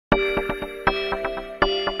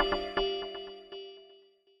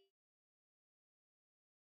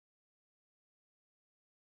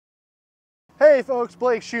Hey folks,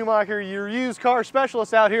 Blake.Schumacher, your used car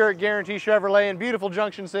specialist out here at Guaranty Chevrolet in beautiful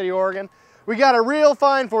Junction City, Oregon. We got a real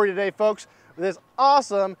find for you today, folks, with this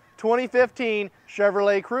awesome 2015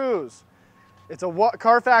 Chevrolet Cruze. It's a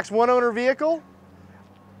Carfax one-owner vehicle,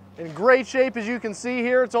 in great shape as you can see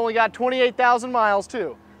here. It's only got 28,000 miles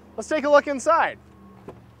too. Let's take a look inside.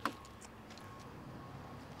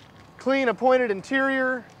 Clean appointed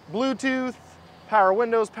interior, Bluetooth, power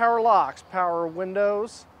windows, power locks, power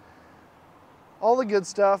windows. All the good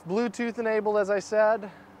stuff, Bluetooth enabled as I said.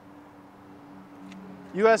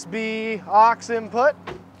 USB aux input.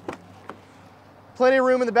 Plenty of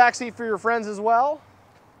room in the back seat for your friends as well.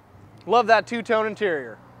 Love that two-tone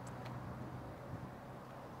interior.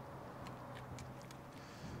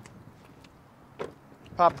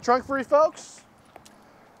 Pop the trunk for you folks.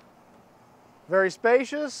 Very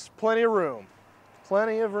spacious, plenty of room.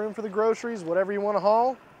 Plenty of room for the groceries, whatever you want to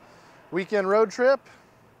haul. Weekend road trip.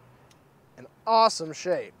 In awesome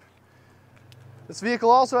shape. This vehicle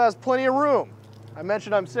also has plenty of room. I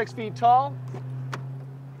mentioned I'm 6 feet tall.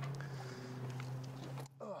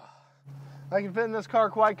 I can fit in this car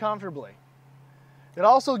quite comfortably. It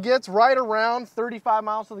also gets right around 35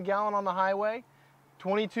 miles to the gallon on the highway,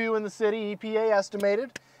 22 in the city, EPA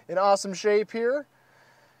estimated. In awesome shape here.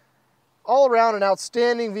 All around an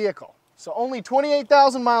outstanding vehicle. So only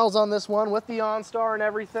 28,000 miles on this one with the OnStar and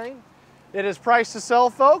everything. It is priced to sell,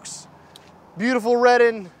 folks. Beautiful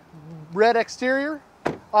red exterior.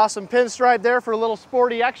 Awesome pinstripe there for a little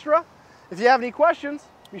sporty extra. If you have any questions,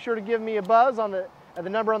 be sure to give me a buzz at the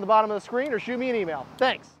number on the bottom of the screen or shoot me an email.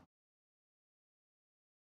 Thanks.